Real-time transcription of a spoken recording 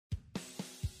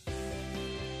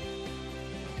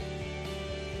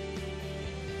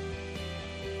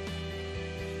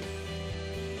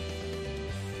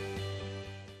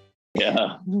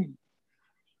Yeah.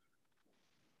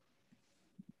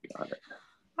 Got it.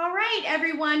 All right,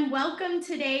 everyone. Welcome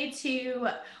today to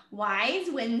Wise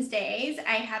Wednesdays.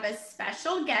 I have a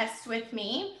special guest with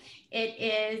me. It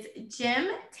is Jim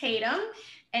Tatum,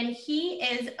 and he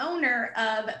is owner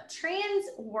of Trans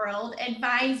World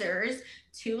Advisors,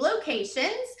 2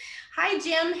 locations. Hi,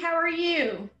 Jim. How are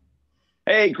you?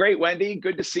 Hey, great, Wendy.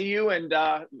 Good to see you, and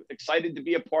excited to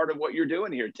be a part of what you're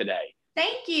doing here today.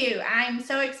 Thank you. I'm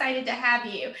so excited to have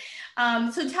you.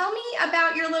 So tell me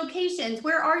about your locations.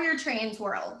 Where are your Trans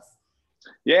Worlds?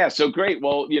 Yeah, so great.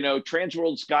 Well,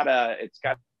 Transworld's got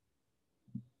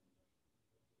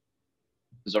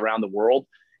around the world,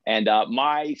 and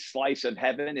my slice of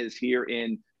heaven is here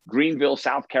in Greenville,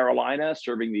 South Carolina,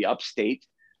 serving the upstate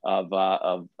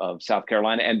of South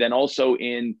Carolina, and then also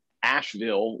in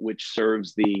Asheville, which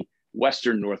serves the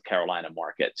Western North Carolina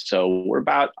market. So we're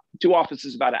about 2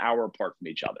 offices, about an hour apart from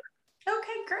each other.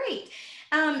 Okay, great.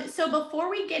 So before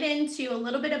we get into a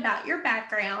little bit about your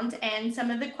background and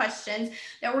some of the questions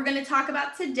that we're going to talk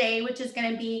about today, which is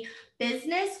going to be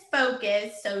business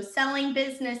focused, so selling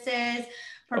businesses,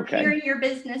 preparing your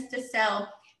business to sell.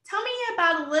 Tell me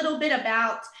about a little bit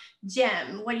about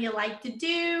Jim. What do you like to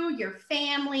do, your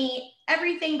family,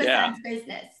 everything besides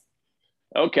business?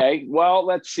 Okay, well,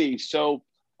 let's see. So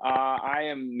I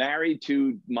am married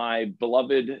to my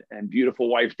beloved and beautiful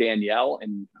wife, Danielle,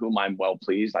 and whom I'm well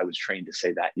pleased. I was trained to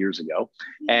say that years ago.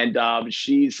 And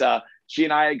she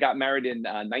and I got married in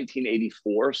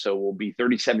 1984, so we'll be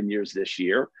 37 years this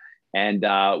year. And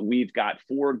we've got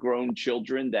 4 grown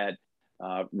children that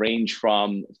range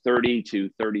from 30 to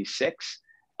 36.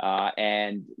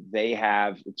 And they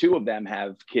have, 2 of them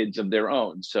have kids of their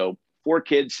own. So 4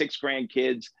 kids, 6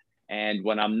 grandkids. And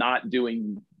when I'm not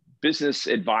doing business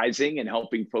advising and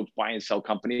helping folks buy and sell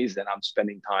companies, then I'm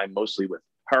spending time mostly with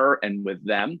her and with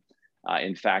them.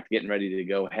 In fact, getting ready to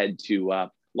go head to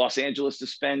Los Angeles to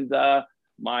spend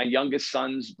my youngest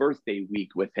son's birthday week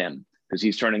with him because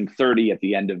he's turning 30 at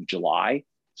the end of July.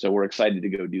 So we're excited to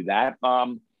go do that.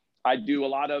 I do a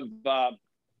lot of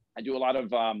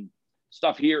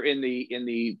stuff here in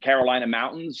the Carolina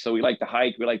mountains. So we like to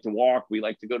hike, we like to walk, we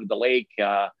like to go to the lake.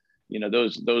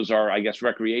 Those are, I guess,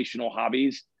 recreational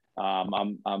hobbies.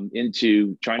 I'm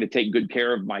into trying to take good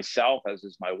care of myself, as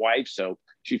is my wife. So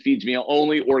she feeds me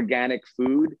only organic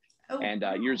food. And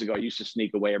years ago, I used to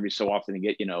sneak away every so often and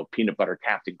get, peanut butter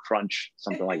Captain Crunch,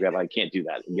 something like that. But I can't do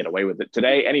that and get away with it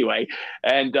today anyway.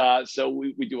 And so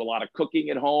we do a lot of cooking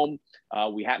at home.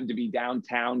 We happen to be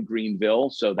downtown Greenville.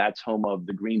 So that's home of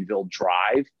the Greenville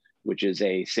Drive, which is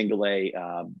a single A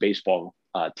baseball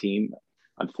team.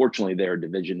 Unfortunately, they're a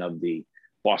division of the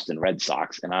Boston Red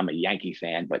Sox, and I'm a Yankee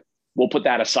fan, but we'll put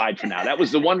that aside for now. That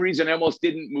was the one reason I almost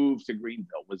didn't move to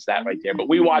Greenville, was that right there. But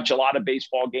we watch a lot of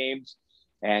baseball games.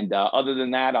 And other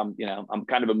than that, I'm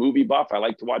kind of a movie buff. I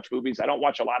like to watch movies. I don't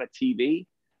watch a lot of TV.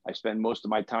 I spend most of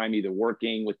my time either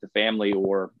working with the family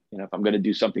or, if I'm going to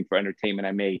do something for entertainment,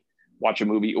 I may watch a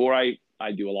movie, or I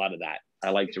do a lot of that.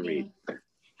 I like to read.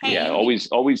 Hey, yeah,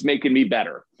 always making me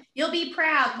better. You'll be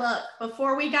proud. Look,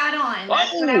 before we got on,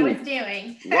 that's what I was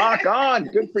doing. Rock on.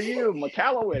 Good for you.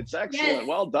 Michalowicz. Excellent. Yes,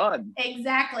 well done.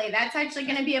 Exactly. That's actually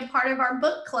going to be a part of our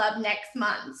book club next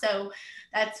month. So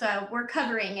that's we're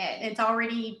covering it. It's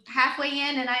already halfway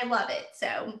in and I love it.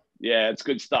 So yeah, it's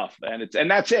good stuff.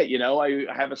 And that's it. I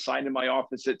have a sign in my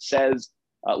office that says,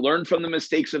 learn from the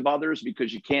mistakes of others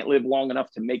because you can't live long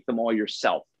enough to make them all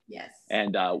yourself. Yes.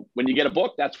 And when you get a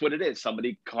book, that's what it is.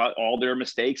 Somebody caught all their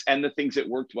mistakes and the things that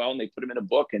worked well, and they put them in a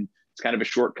book, and it's kind of a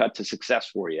shortcut to success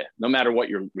for you, no matter what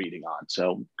you're reading on.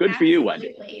 So good for you,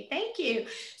 Wendy. Thank you.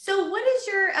 So what is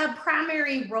your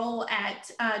primary role at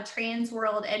Trans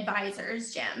World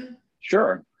Advisors, Jim?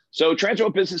 Sure. So Trans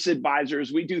World Business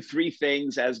Advisors, we do 3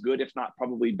 things as good, if not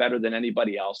probably better than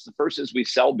anybody else. The first is we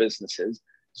sell businesses.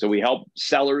 So we help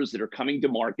sellers that are coming to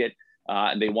market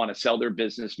and they want to sell their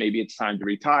business. Maybe it's time to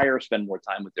retire, spend more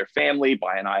time with their family,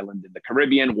 buy an island in the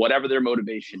Caribbean, whatever their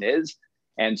motivation is.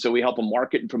 And so we help them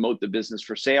market and promote the business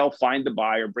for sale, find the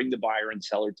buyer, bring the buyer and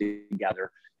seller together,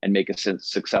 and make a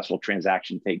successful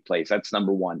transaction take place. That's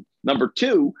number 1. Number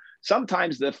 2,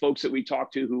 sometimes the folks that we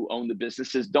talk to who own the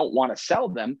businesses don't want to sell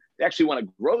them. They actually want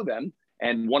to grow them.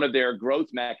 And one of their growth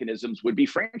mechanisms would be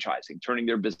franchising, turning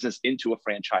their business into a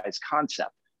franchise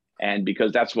concept. And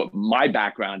because that's what my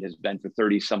background has been for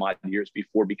 30 some odd years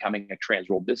before becoming a Trans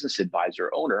World Business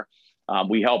Advisor owner,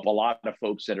 we help a lot of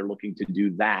folks that are looking to do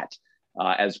that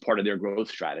as part of their growth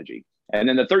strategy. And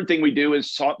then the third thing we do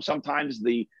is sometimes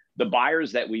the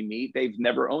buyers that we meet, they've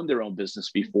never owned their own business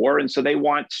before. And so they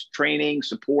want training,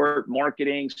 support,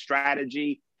 marketing,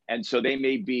 strategy. And so they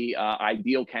may be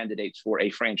ideal candidates for a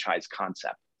franchise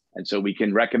concept. And so we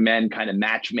can recommend, kind of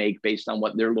match make based on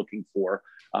what they're looking for,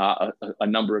 a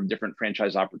number of different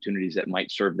franchise opportunities that might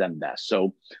serve them best.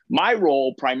 So my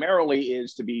role primarily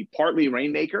is to be partly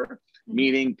rainmaker,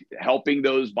 meaning helping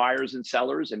those buyers and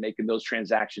sellers and making those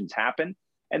transactions happen.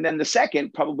 And then the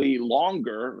second, probably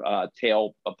longer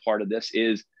tail a part of this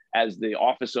is, as the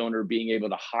office owner, being able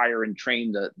to hire and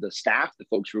train the staff, the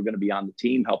folks who are going to be on the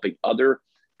team, helping other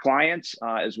clients,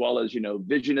 as well as,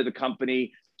 vision of the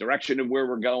company, direction of where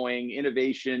we're going,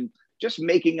 innovation, just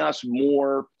making us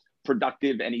more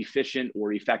productive and efficient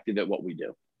or effective at what we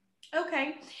do.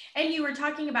 Okay. And you were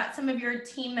talking about some of your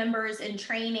team members in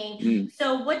training.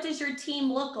 So what does your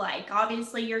team look like?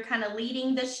 Obviously, you're kind of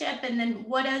leading the ship. And then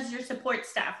what does your support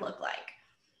staff look like?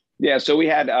 Yeah, so we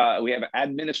have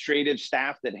administrative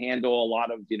staff that handle a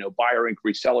lot of, buyer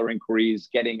inquiries, seller inquiries,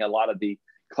 getting a lot of the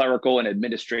clerical and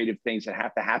administrative things that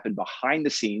have to happen behind the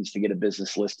scenes to get a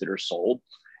business listed or sold.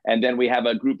 And then we have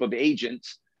a group of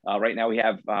agents. Right now we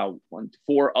have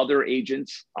 4 other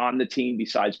agents on the team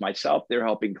besides myself. They're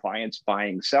helping clients buy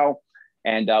and sell.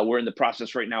 And we're in the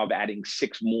process right now of adding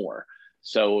 6 more.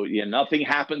 So nothing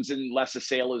happens unless a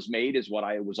sale is made, is what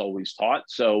I was always taught.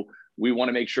 So we want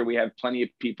to make sure we have plenty of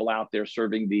people out there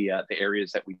serving the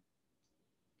areas that we.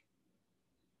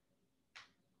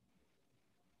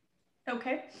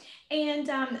 Okay.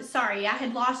 And sorry, I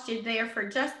had lost you there for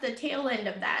just the tail end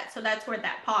of that. So that's where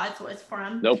that pause was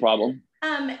from. No problem.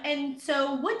 And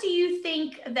so what do you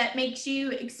think that makes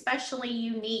you especially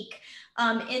unique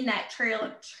in that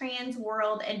trans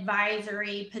world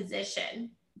advisory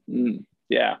position?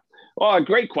 Yeah. Well, a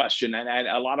great question. And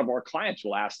a lot of our clients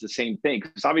will ask the same thing,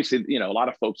 because obviously, a lot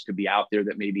of folks could be out there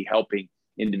that may be helping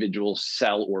individuals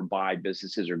sell or buy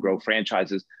businesses or grow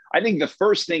franchises. I think the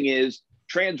first thing is,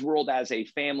 Trans World as a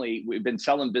family, we've been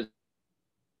selling business.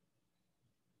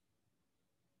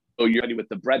 So you're ready with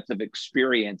the breadth of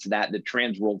experience that the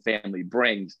Trans World family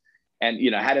brings. And,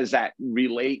 how does that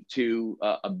relate to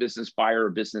a business buyer or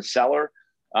business seller?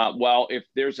 Well, if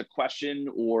there's a question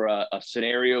or a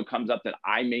scenario comes up that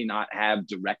I may not have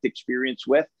direct experience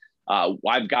with,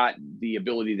 I've got the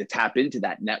ability to tap into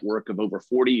that network of over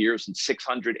 40 years and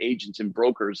 600 agents and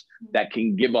brokers that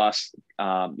can give us,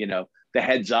 the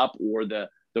heads up or the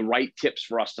right tips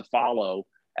for us to follow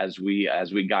as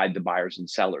we guide the buyers and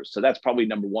sellers. So that's probably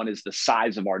number one, is the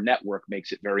size of our network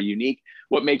makes it very unique.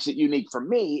 What makes it unique for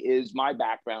me is my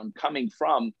background coming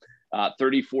from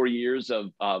 34 years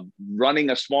of running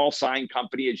a small sign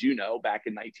company, as you know, back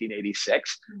in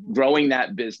 1986, growing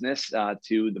that business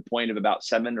to the point of about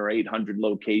 700 or 800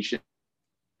 locations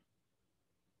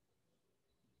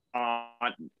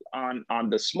on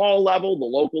the small level, the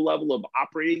local level of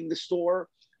operating the store,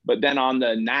 but then on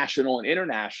the national and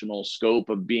international scope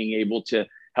of being able to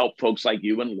help folks like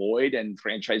you and Lloyd and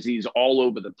franchisees all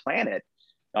over the planet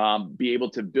be able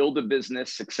to build a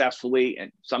business successfully.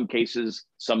 In some cases,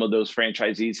 some of those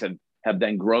franchisees have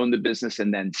then grown the business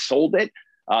and then sold it.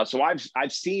 So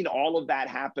I've seen all of that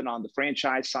happen on the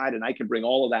franchise side, and I can bring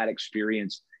all of that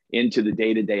experience into the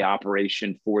day-to-day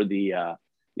operation for the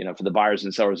for the buyers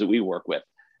and sellers that we work with.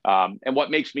 And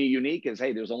what makes me unique is,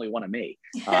 hey, there's only one of me.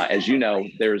 As you know,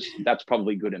 that's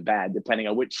probably good and bad, depending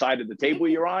on which side of the table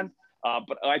you're on.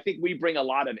 But I think we bring a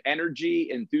lot of energy,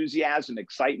 enthusiasm,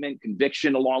 excitement,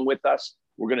 conviction along with us.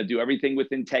 We're going to do everything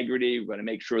with integrity. We're going to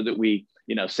make sure that we,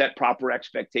 set proper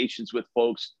expectations with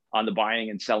folks on the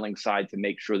buying and selling side to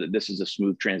make sure that this is a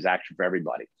smooth transaction for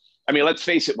everybody. I mean, let's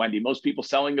face it, Wendy, most people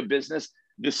selling a business,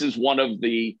 this is one of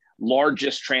the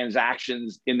largest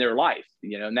transactions in their life,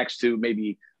 next to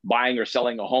maybe buying or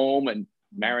selling a home and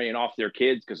marrying off their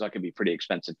kids, because that can be pretty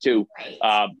expensive too.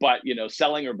 Right. But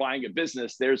selling or buying a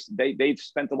business, they've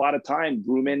spent a lot of time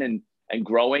grooming and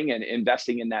growing and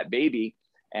investing in that baby.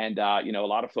 And a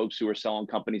lot of folks who are selling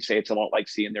companies say it's a lot like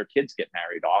seeing their kids get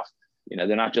married off.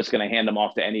 They're not just going to hand them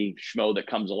off to any schmo that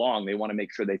comes along. They want to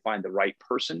make sure they find the right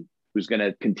person who's going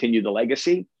to continue the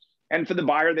legacy. And for the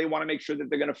buyer, they want to make sure that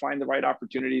they're going to find the right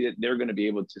opportunity, that they're going to be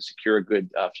able to secure a good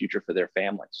future for their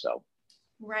family. So.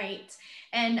 Right.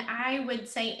 And I would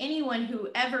say anyone who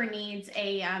ever needs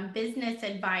a business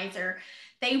advisor,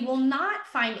 they will not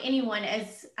find anyone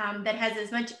that has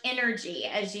as much energy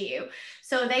as you.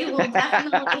 So they will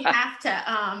definitely have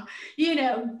to,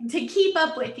 to keep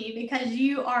up with you, because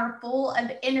you are full of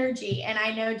energy. And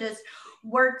I know just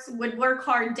would work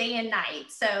hard day and night.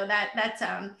 So that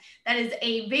is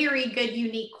a very good,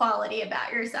 unique quality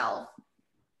about yourself.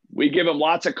 We give them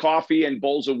lots of coffee and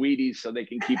bowls of Wheaties so they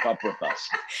can keep up with us.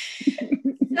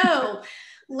 So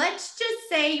let's just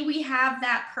say we have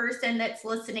that person that's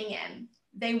listening in.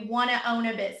 They want to own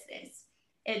a business.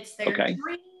 It's their Okay.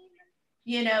 dream.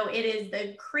 You know, it is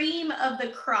the cream of the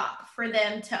crop for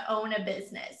them to own a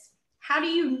business. How do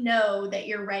you know that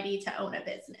you're ready to own a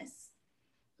business?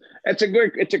 It's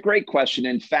a great question.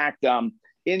 In fact,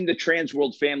 in the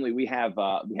Transworld family, we have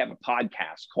a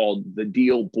podcast called The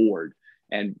Deal Board,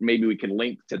 and maybe we can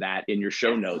link to that in your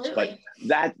show notes. But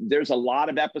that there's a lot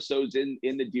of episodes in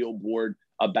the Deal Board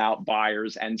about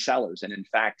buyers and sellers. And in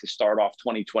fact, to start off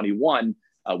 2021,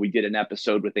 we did an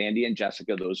episode with Andy and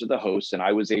Jessica. Those are the hosts, and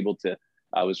I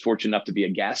was fortunate enough to be a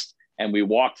guest. And we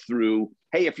walked through,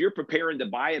 hey, if you're preparing to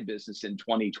buy a business in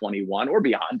 2021 or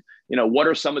beyond, you know, what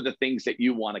are some of the things that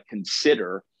you want to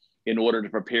consider in order to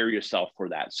prepare yourself for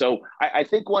that? So I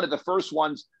think one of the first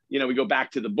ones, you know, we go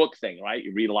back to the book thing, right?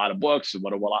 You read a lot of books and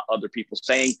what are other people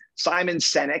saying. Simon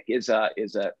Sinek is a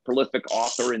prolific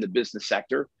author in the business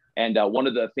sector. And one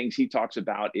of the things he talks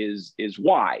about is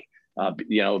why,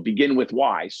 you know, begin with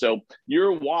why. So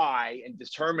your why and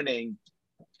determining,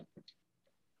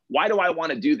 why do I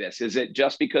want to do this? Is it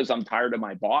just because I'm tired of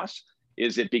my boss?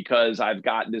 Is it because I've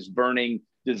got this burning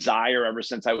desire ever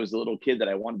since I was a little kid that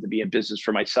I wanted to be in business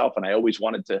for myself and I always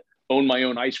wanted to own my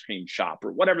own ice cream shop,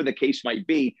 or whatever the case might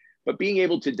be? But being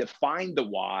able to define the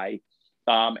why,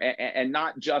 and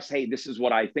not just, hey, this is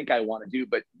what I think I want to do,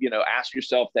 but, you know, ask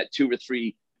yourself that 2 or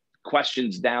 3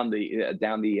 questions down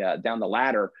the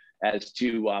ladder as to,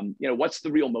 you know, what's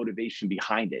the real motivation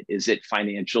behind it? Is it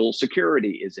financial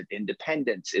security? Is it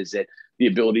independence? Is it the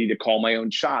ability to call my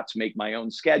own shots, make my own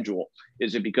schedule?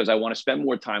 Is it because I want to spend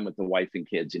more time with the wife and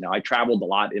kids? You know, I traveled a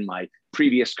lot in my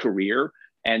previous career.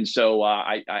 And so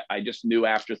I just knew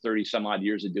after 30 some odd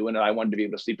years of doing it, I wanted to be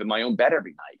able to sleep in my own bed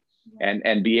every night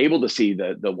and be able to see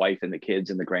the wife and the kids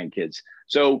and the grandkids.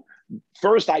 So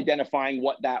first, identifying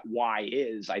what that why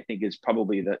is, I think, is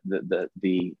probably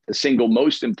the single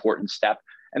most important step.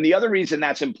 And the other reason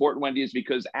that's important, Wendy, is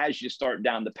because as you start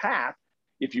down the path,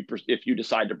 if you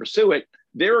decide to pursue it,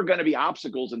 there are going to be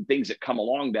obstacles and things that come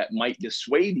along that might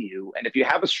dissuade you. And if you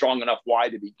have a strong enough why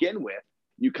to begin with,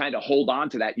 you kind of hold on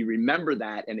to that, you remember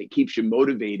that, and it keeps you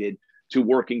motivated to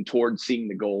working towards seeing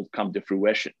the goal come to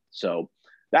fruition. So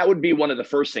that would be one of the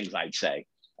first things I'd say.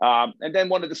 And then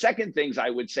one of the second things I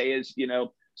would say is, you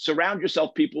know, surround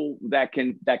yourself people that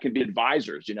can be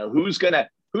advisors. You know, who's gonna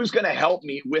help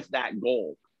me with that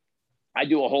goal. I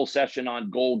do a whole session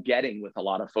on goal getting with a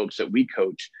lot of folks that we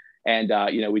coach, and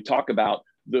you know, we talk about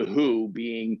the who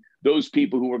being those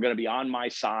people who are going to be on my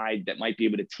side that might be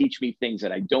able to teach me things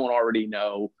that I don't already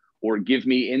know, or give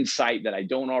me insight that I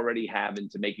don't already have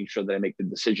into making sure that I make the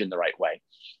decision the right way.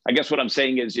 I guess what I'm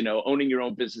saying is, you know, owning your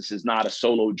own business is not a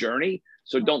solo journey.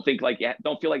 So don't feel like you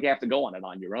have to go on it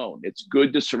on your own. It's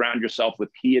good to surround yourself with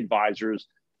key advisors.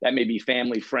 That may be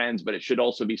family, friends, but it should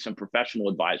also be some professional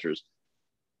advisors,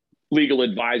 legal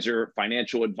advisor,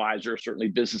 financial advisor, certainly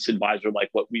business advisor, like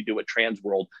what we do at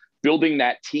Transworld, building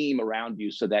that team around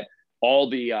you so that all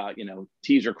the, you know,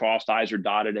 T's are crossed, I's are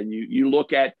dotted, and you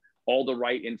look at all the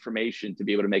right information to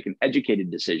be able to make an educated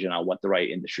decision on what the right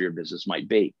industry or business might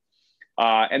be.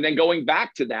 And then going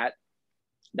back to that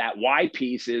why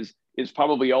piece is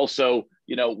probably also,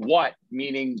 you know, what,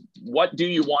 meaning what do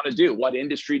you want to do? What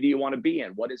industry do you want to be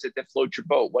in? What is it that floats your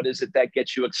boat? What is it that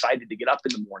gets you excited to get up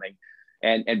in the morning?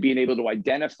 And being able to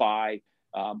identify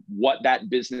what that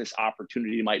business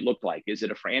opportunity might look like. Is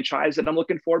it a franchise that I'm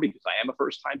looking for because I am a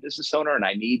first-time business owner and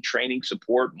I need training,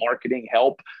 support, marketing,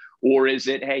 help? Or is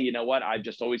it, hey, you know what, I've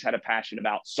just always had a passion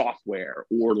about software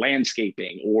or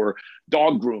landscaping or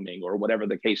dog grooming or whatever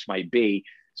the case might be.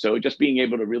 So just being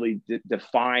able to really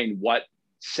define what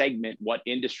segment, what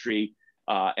industry,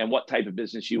 and what type of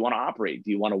business you want to operate.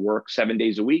 Do you want to work 7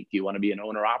 days a week? Do you want to be an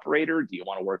owner operator? Do you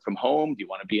want to work from home? Do you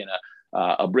want to be in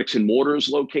a bricks and mortars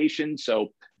location? So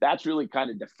that's really kind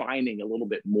of defining a little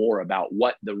bit more about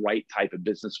what the right type of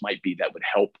business might be that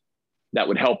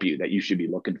would help you, that you should be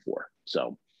looking for.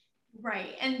 So.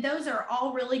 Right. And those are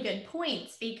all really good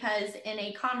points, because in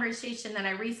a conversation that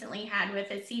I recently had with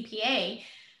a CPA,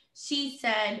 she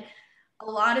said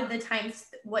a lot of the times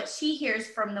what she hears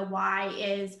from the why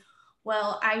is,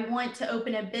 well, I want to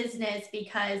open a business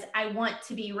because I want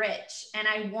to be rich and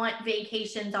I want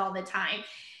vacations all the time.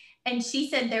 And she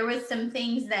said there was some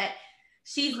things that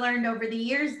she's learned over the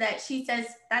years that she says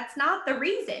that's not the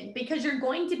reason, because you're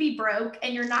going to be broke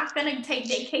and you're not going to take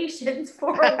vacations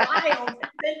for a while,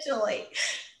 essentially.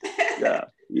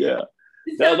 Yeah.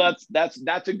 So, No,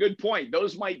 that's a good point.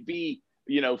 Those might be,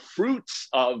 you know, fruits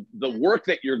of the work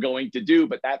that you're going to do,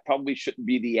 but that probably shouldn't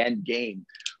be the end game.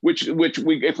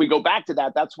 If we go back to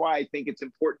that, that's why I think it's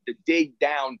important to dig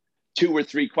down 2 or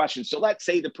 3 questions. So let's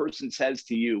say the person says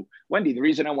to you, Wendy, the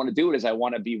reason I want to do it is I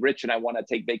want to be rich and I want to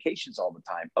take vacations all the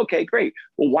time. Okay, great.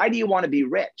 Well, why do you want to be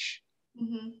rich?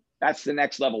 Mm-hmm. That's the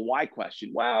next level why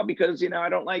question. Well, because, I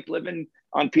don't like living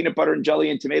on peanut butter and jelly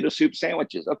and tomato soup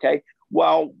sandwiches. Okay.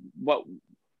 Well,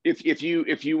 if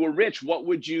you were rich, what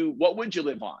would you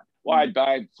live on? Well, I'd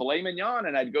buy filet mignon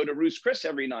and I'd go to Ruth's Chris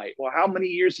every night. Well, how many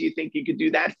years do you think you could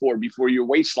do that for before your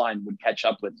waistline would catch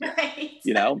up with you? Right.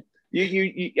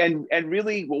 And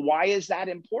really, well, why is that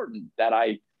important that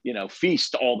I,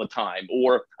 feast all the time,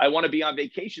 or I want to be on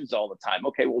vacations all the time?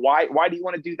 Okay. Well, why do you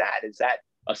want to do that? Is that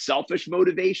a selfish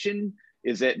motivation?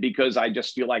 Is it because I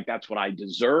just feel like that's what I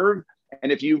deserve?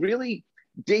 And if you really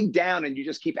dig down and you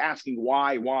just keep asking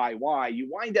why, you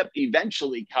wind up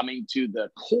eventually coming to the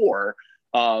core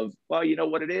of, well, you know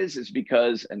what it is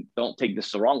because, and don't take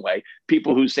this the wrong way,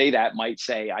 people who say that might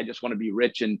say, I just want to be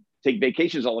rich and take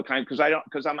vacations all the time because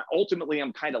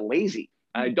I'm kind of lazy.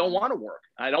 I don't want to work.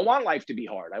 I don't want life to be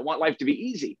hard. I want life to be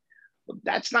easy. But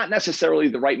that's not necessarily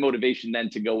the right motivation then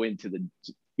to go into the,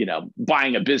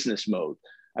 buying a business mode.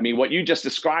 I mean, what you just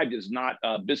described is not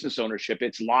business ownership,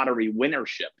 it's lottery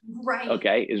winnership. Right.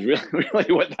 Okay, is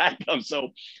really what that comes. So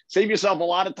save yourself a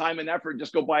lot of time and effort,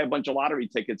 just go buy a bunch of lottery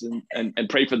tickets and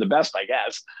pray for the best, I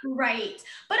guess. Right.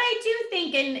 But I do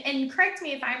think, and correct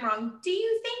me if I'm wrong, do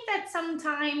you think that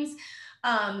sometimes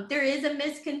there is a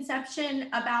misconception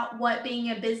about what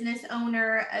being a business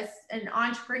owner, as an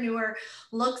entrepreneur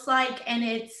looks like, and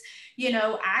it's,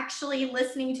 actually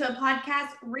listening to a podcast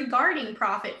regarding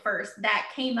Profit First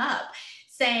that came up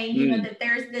saying, that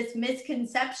there's this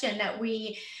misconception that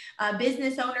we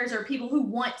business owners or people who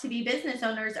want to be business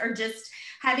owners are just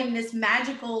having this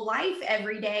magical life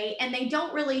every day, and they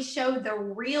don't really show the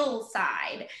real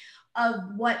side of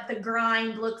what the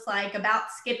grind looks like,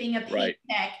 about skipping a paycheck,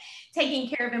 right, taking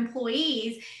care of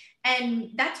employees.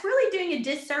 And that's really doing a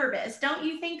disservice. Don't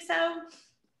you think so?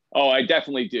 Oh, I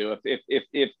definitely do.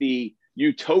 If the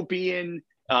utopian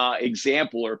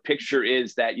example or picture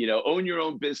is that, own your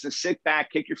own business, sit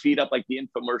back, kick your feet up, like the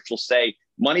infomercials say,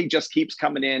 money just keeps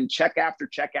coming in, check after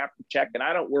check after check. And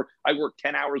I work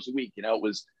 10 hours a week.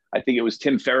 I think it was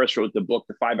Tim Ferriss wrote the book,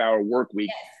 The 5-Hour Work Week.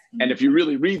 Yes. And if you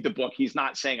really read the book, he's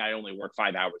not saying I only work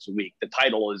 5 hours a week. The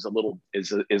title is a little,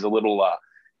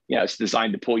 it's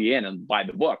designed to pull you in and buy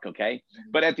the book. Okay.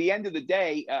 But at the end of the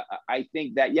day, I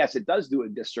think that, yes, it does do a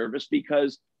disservice,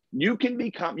 because you can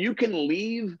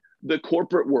leave the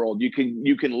corporate world. You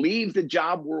can leave the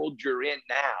job world you're in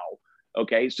now.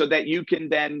 Okay. So that you can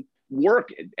then work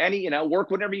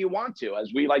whenever you want to.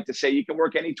 As we like to say, you can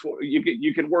work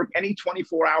you can work any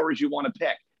 24 hours you want to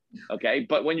pick. Okay.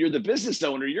 But when you're the business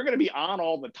owner, you're going to be on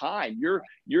all the time.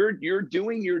 You're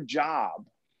doing your job,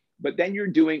 but then you're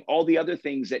doing all the other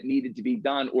things that needed to be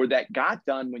done or that got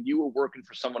done when you were working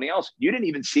for somebody else. You didn't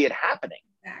even see it happening.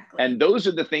 Exactly. And those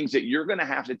are the things that you're going to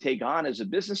have to take on as a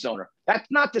business owner. That's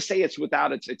not to say it's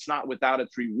not without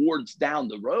its rewards down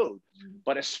the road,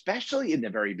 but especially in the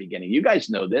very beginning. You guys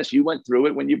know this. You went through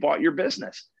it when you bought your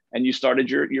business and you started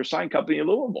your sign company in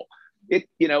Louisville.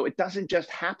 It doesn't just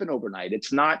happen overnight.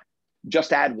 It's not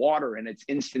just add water and it's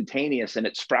instantaneous and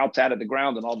it sprouts out of the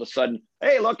ground and all of a sudden,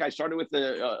 hey, look, I started with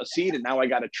a seed and now I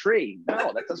got a tree.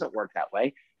 No, that doesn't work that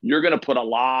way. You're going to put a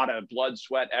lot of blood,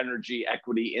 sweat, energy,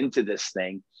 equity into this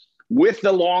thing with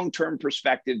the long-term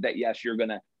perspective that, yes, you're going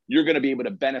to be able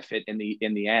to benefit in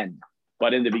the end.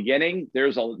 But in the beginning,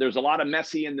 there's a lot of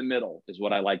messy in the middle, is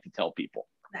what I like to tell people.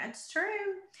 That's true.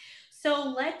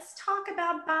 So let's talk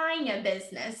about buying a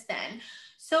business then.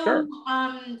 So, sure.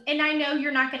 And I know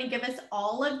you're not going to give us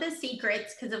all of the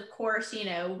secrets, because of course,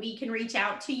 we can reach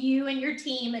out to you and your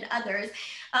team and others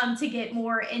to get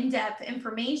more in-depth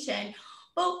information.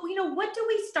 But, what do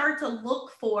we start to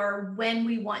look for when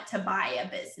we want to buy a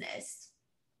business?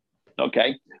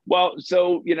 Okay. Well,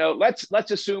 so,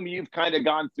 let's assume you've kind of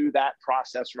gone through that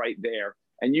process right there.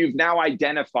 And you've now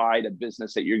identified a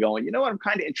business that you're going, I'm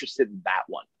kind of interested in that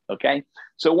one. Okay.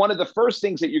 So one of the first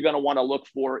things that you're going to want to look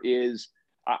for is,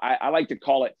 I like to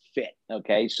call it fit.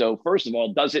 Okay. So first of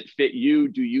all, does it fit you?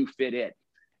 Do you fit it?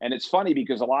 And it's funny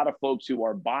because a lot of folks who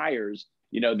are buyers,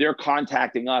 they're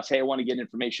contacting us. Hey, I want to get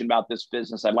information about this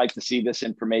business. I'd like to see this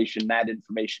information, that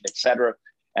information, et cetera.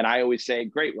 And I always say,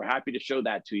 great, we're happy to show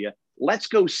that to you. Let's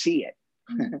go see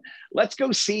it. Let's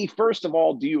go see, first of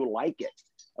all, do you like it?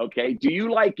 Okay. Do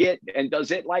you like it? And does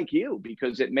it like you?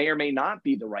 Because it may or may not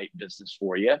be the right business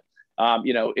for you.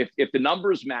 If the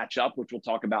numbers match up, which we'll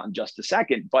talk about in just a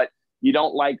second, but you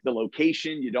don't like the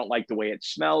location, you don't like the way it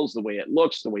smells, the way it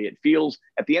looks, the way it feels,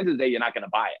 at the end of the day, you're not going to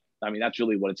buy it. I mean, that's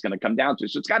really what it's going to come down to.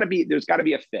 So there's got to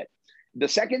be a fit. The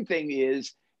second thing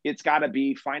is it's got to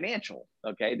be financial.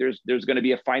 Okay. There's going to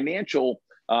be a financial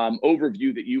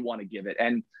overview that you want to give it.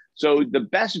 And so the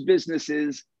best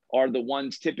businesses are the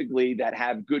ones typically that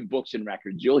have good books and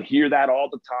records. You'll hear that all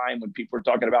the time when people are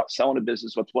talking about selling a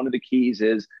business. What's one of the keys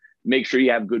is make sure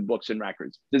you have good books and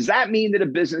records. Does that mean that a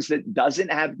business that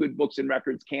doesn't have good books and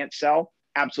records can't sell?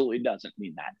 Absolutely doesn't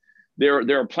mean that.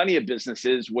 There are plenty of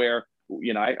businesses where,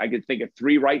 I could think of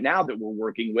 3 right now that we're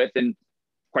working with. And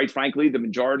quite frankly, the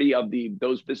majority of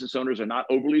those business owners are not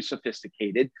overly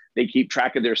sophisticated. They keep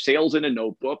track of their sales in a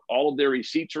notebook. All of their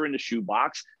receipts are in a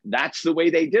shoebox. That's the way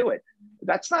they do it.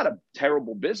 That's not a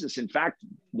terrible business. In fact,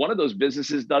 one of those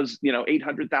businesses does,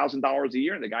 $800,000 a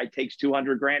year, and the guy takes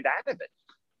 200 grand out of it.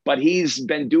 But he's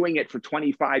been doing it for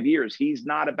 25 years. He's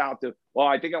not about to, well,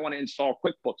 I think I want to install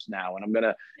QuickBooks now, and I'm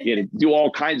going to do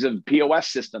all kinds of POS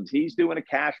systems. He's doing a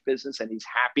cash business, and he's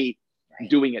happy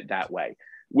doing it that way.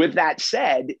 With that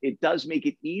said, it does make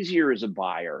it easier as a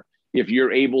buyer if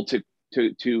you're able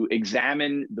to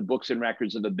examine the books and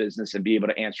records of the business and be able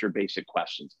to answer basic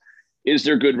questions. Is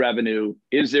there good revenue?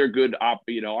 Is there good, are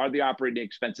the operating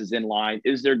expenses in line?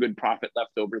 Is there good profit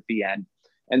left over at the end?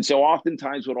 And so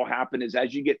oftentimes what will happen is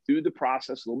as you get through the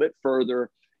process a little bit further,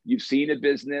 you've seen a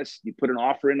business, you put an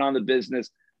offer in on the business,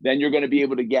 then you're going to be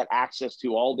able to get access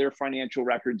to all their financial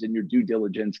records and your due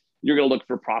diligence. You're going to look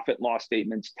for profit and loss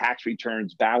statements, tax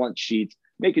returns, balance sheets,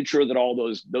 making sure that all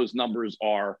those numbers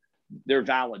they're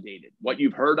validated. What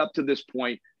you've heard up to this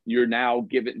point, you're now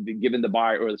given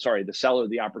the seller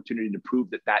the opportunity to prove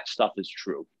that stuff is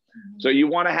true. Mm-hmm. So you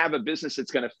want to have a business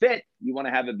that's going to fit. You want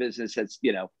to have a business that's,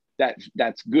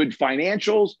 that's good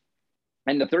financials.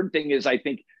 And the third thing is, I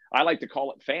think I like to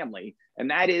call it family.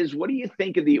 And that is, what do you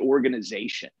think of the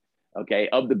organization, okay,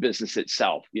 of the business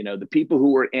itself? The people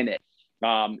who are in it.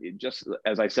 Just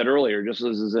as I said earlier, just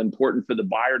as is important for the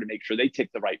buyer to make sure they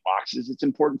tick the right boxes, it's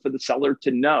important for the seller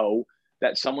to know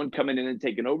that someone coming in and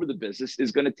taking over the business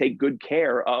is going to take good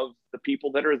care of the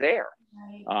people that are there.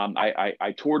 Right.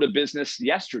 I toured a business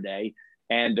yesterday,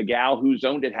 and the gal who's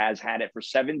owned it has had it for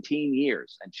 17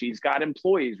 years. And she's got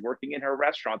employees working in her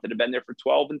restaurant that have been there for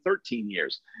 12 and 13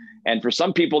 years. And for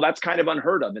some people, that's kind of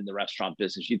unheard of in the restaurant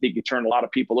business. You think you turn a lot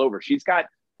of people over. She's got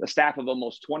a staff of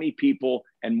almost 20 people,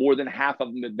 and more than half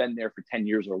of them have been there for 10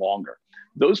 years or longer.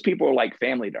 Those people are like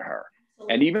family to her.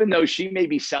 And even though she may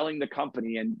be selling the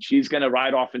company and she's going to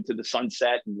ride off into the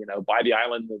sunset and, buy the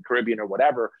island in the Caribbean or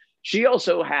whatever, she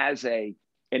also has an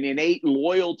innate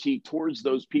loyalty towards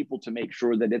those people to make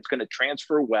sure that it's going to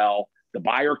transfer well. The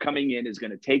buyer coming in is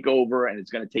going to take over, and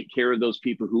it's going to take care of those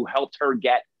people who helped her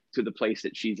get to the place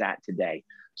that she's at today.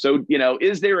 So,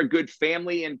 is there a good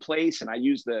family in place? And I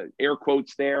use the air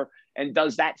quotes there. And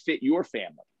does that fit your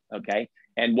family? Okay.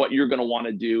 And what you're going to want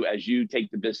to do as you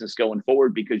take the business going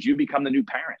forward, because you become the new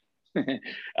parent.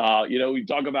 We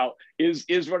talk about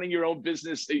is running your own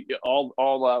business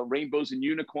all rainbows and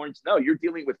unicorns? No, you're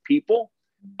dealing with people.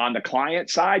 On the client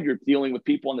side, you're dealing with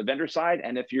people on the vendor side.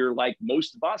 And if you're like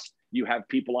most of us, you have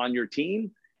people on your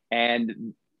team.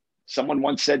 And someone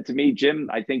once said to me, Jim,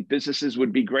 I think businesses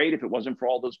would be great if it wasn't for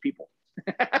all those people.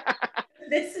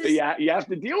 So you have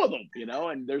to deal with them,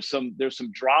 and there's some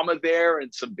drama there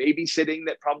and some babysitting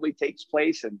that probably takes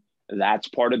place. And that's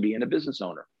part of being a business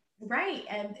owner. Right.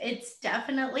 And it's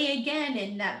definitely, again,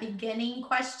 in that beginning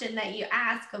question that you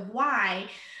ask of why,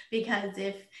 because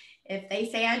if they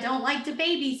say, I don't like to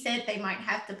babysit, they might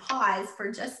have to pause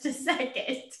for just a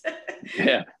second.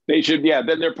 Yeah, they should. Yeah,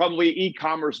 then they're probably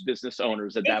e-commerce business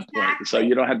owners at that point. So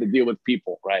you don't have to deal with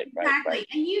people. Right. Exactly. Right.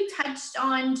 And you touched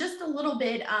on just a little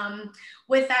bit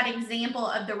with that example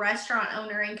of the restaurant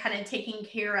owner and kind of taking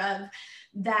care of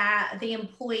the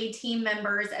employee team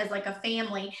members as like a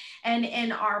family. And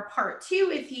in our part 2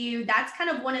 with you, that's kind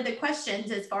of one of the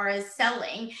questions as far as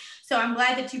selling. So I'm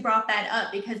glad that you brought that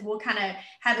up, because we'll kind of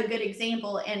have a good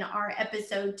example in our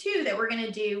episode 2 that we're going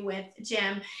to do with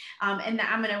Jim. And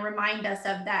I'm going to remind us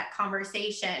of that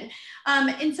conversation.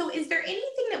 And so is there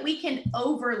anything that we can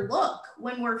overlook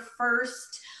when we're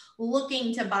first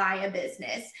looking to buy a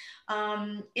business?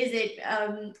 Is it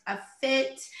a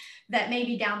fit that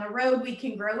maybe down the road we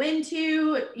can grow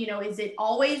into? Is it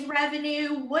always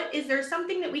revenue? Is there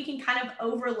something that we can kind of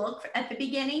overlook at the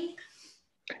beginning?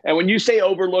 And when you say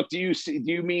overlook, do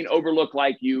you mean overlook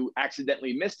like you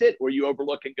accidentally missed it, or you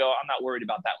overlook and go, I'm not worried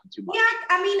about that one too much?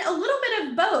 Yeah, I mean, a little bit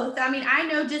of both. I mean, I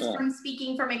know just from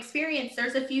speaking from experience,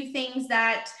 there's a few things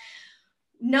that,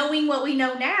 knowing what we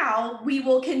know now, we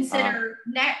will consider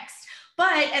next.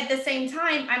 But at the same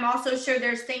time, I'm also sure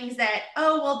there's things that,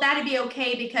 that'd be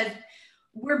okay because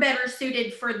we're better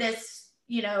suited for this,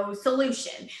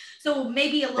 solution. So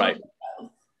maybe a little bit of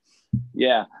both.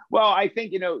 Yeah. Well, I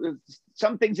think,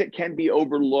 some things that can be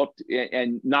overlooked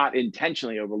and not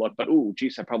intentionally overlooked, but, oh,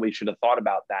 geez, I probably should have thought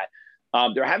about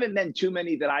that. There haven't been too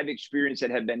many that I've experienced that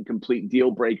have been complete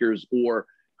deal breakers or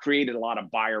created a lot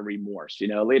of buyer remorse.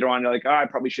 Later on, you're like, oh, I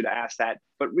probably should have asked that.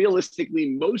 But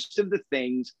realistically, most of the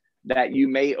things that you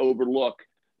may overlook,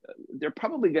 they're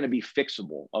probably going to be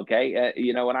fixable. Okay.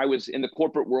 When I was in the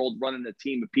corporate world running a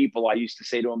team of people, I used to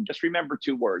say to them, just remember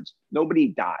two words: nobody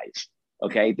dies.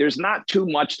 Okay. There's not too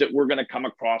much that we're going to come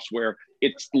across where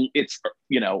it's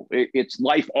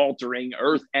life altering,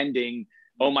 earth ending.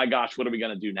 Oh my gosh, what are we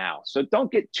going to do now? So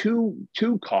don't get too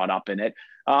caught up in it.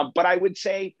 But I would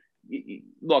say,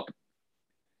 look,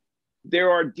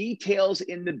 there are details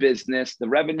in the business, the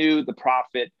revenue, the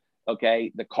profit,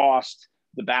 okay, the cost,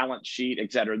 the balance sheet,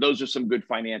 et cetera. Those are some good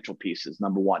financial pieces,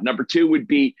 number one. Number two would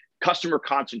be customer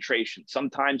concentration.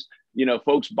 Sometimes,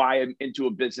 folks buy into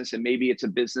a business and maybe it's a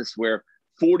business where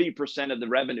 40% of the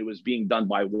revenue is being done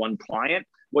by one client.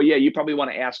 Well, yeah, you probably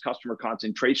want to ask customer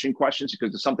concentration questions,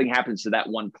 because if something happens to that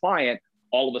one client,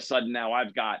 all of a sudden now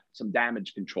I've got some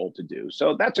damage control to do.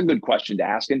 So that's a good question to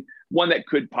ask, and one that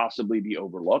could possibly be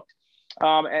overlooked.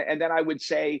 And then I would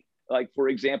say, like, for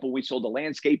example, we sold a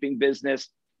landscaping business,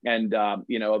 and, of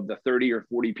the 30 or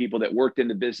 40 people that worked in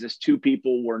the business, 2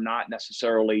 people were not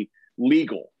necessarily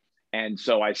legal. And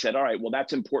so I said, all right, well,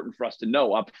 that's important for us to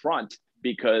know up front,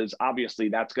 because obviously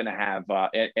that's going to have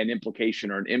an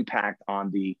implication or an impact on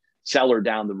the seller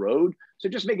down the road. So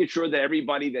just making sure that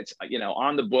everybody that's,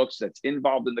 on the books, that's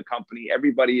involved in the company,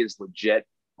 everybody is legit.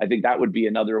 I think that would be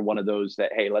another one of those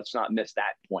that, hey, let's not miss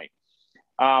that point.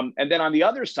 And then on the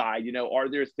other side, are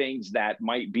there things that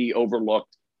might be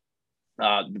overlooked?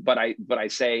 But I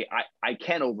say I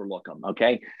can overlook them.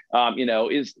 Okay. I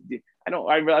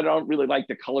don't really like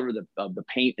the color of the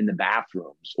paint in the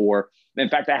bathrooms. Or in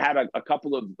fact, I had a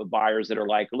couple of buyers that are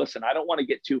like, listen, I don't want to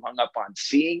get too hung up on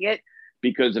seeing it,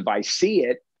 because if I see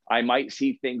it, I might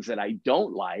see things that I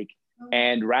don't like.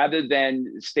 And rather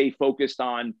than stay focused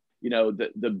on,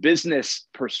 the business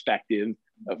perspective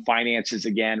of finances,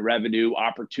 again, revenue,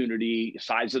 opportunity,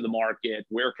 size of the market,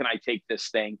 where can I take this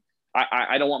thing?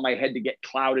 I don't want my head to get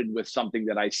clouded with something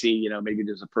that I see. Maybe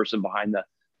there's a person behind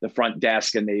the front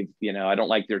desk and they've, I don't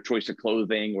like their choice of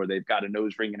clothing, or they've got a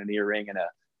nose ring and an earring and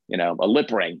a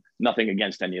lip ring. Nothing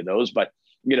against any of those, but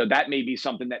that may be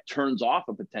something that turns off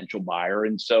a potential buyer.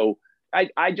 And so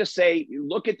I just say,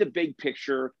 look at the big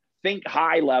picture, think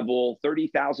high level,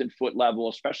 30,000 foot level,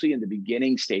 especially in the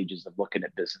beginning stages of looking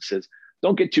at businesses.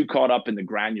 Don't get too caught up in the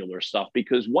granular stuff,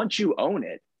 because once you own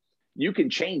it, you can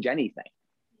change anything.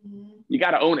 You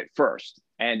got to own it first.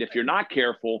 And if you're not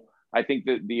careful, I think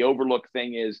that the overlooked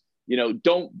thing is,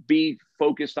 don't be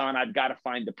focused on, I've got to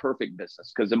find the perfect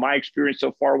business. Because in my experience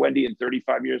so far, Wendy, in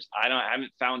 35 years, I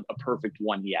haven't found a perfect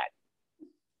one yet.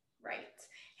 Right.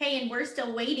 Hey, and we're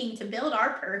still waiting to build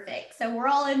our perfect. So we're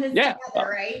all in this together,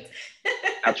 right?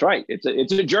 That's right.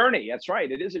 It's a journey. That's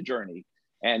right. It is a journey.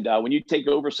 And when you take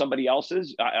over somebody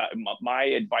else's, my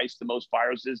advice to most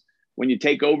buyers is, when you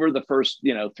take over the first,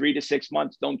 3 to 6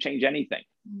 months, don't change anything.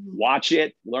 Watch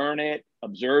it, learn it,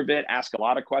 observe it, ask a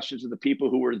lot of questions of the people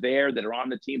who are there, that are on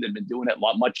the team, that have been doing it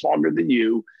much longer than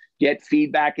you. Get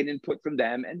feedback and input from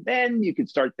them, and then you can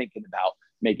start thinking about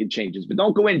making changes. But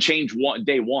don't go in, change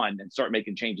day one and start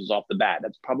making changes off the bat.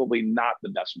 That's probably not the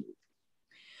best move.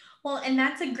 Well, and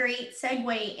that's a great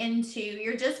segue into,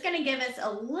 you're just going to give us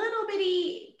a little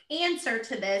bitty answer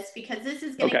to this, because this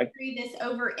is going to carry this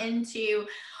over into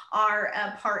our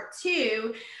part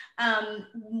 2.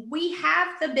 We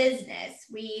have the business.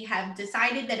 We have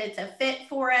decided that it's a fit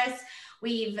for us.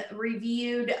 We've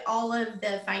reviewed all of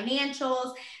the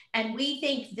financials, and we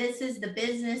think this is the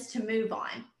business to move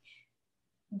on.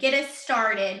 Get us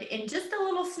started in just a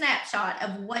little snapshot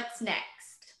of what's next.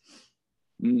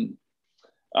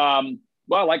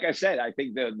 Well, like I said, I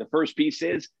think the first piece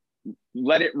is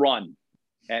let it run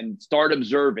and start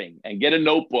observing, and get a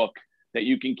notebook that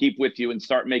you can keep with you and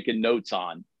start making notes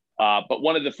on. But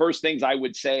one of the first things I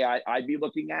would say I'd be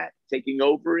looking at taking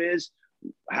over is,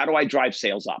 how do I drive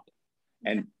sales up?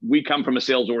 And we come from a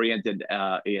sales-oriented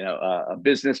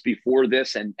business before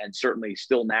this, and certainly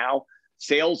still now.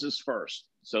 Sales is first.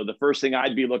 So the first thing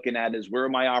I'd be looking at is, where are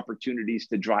my opportunities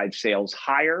to drive sales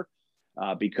higher?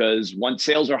 Because once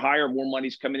sales are higher, more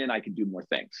money's coming in, I can do more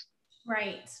things.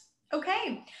 Right.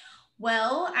 Okay.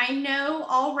 Well, I know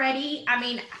already,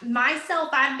 myself,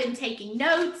 I've been taking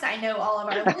notes. I know all of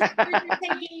our listeners are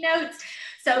taking notes.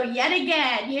 So yet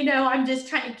again, I'm just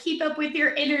trying to keep up with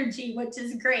your energy, which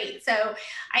is great. So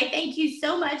I thank you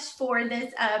so much for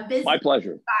this business My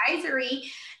pleasure.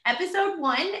 advisory episode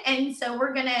 1. And so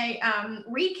we're going to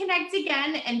reconnect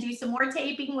again and do some more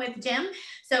taping with Jim.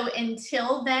 So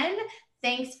until then,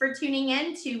 thanks for tuning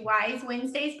in to Wise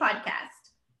Wednesdays podcast.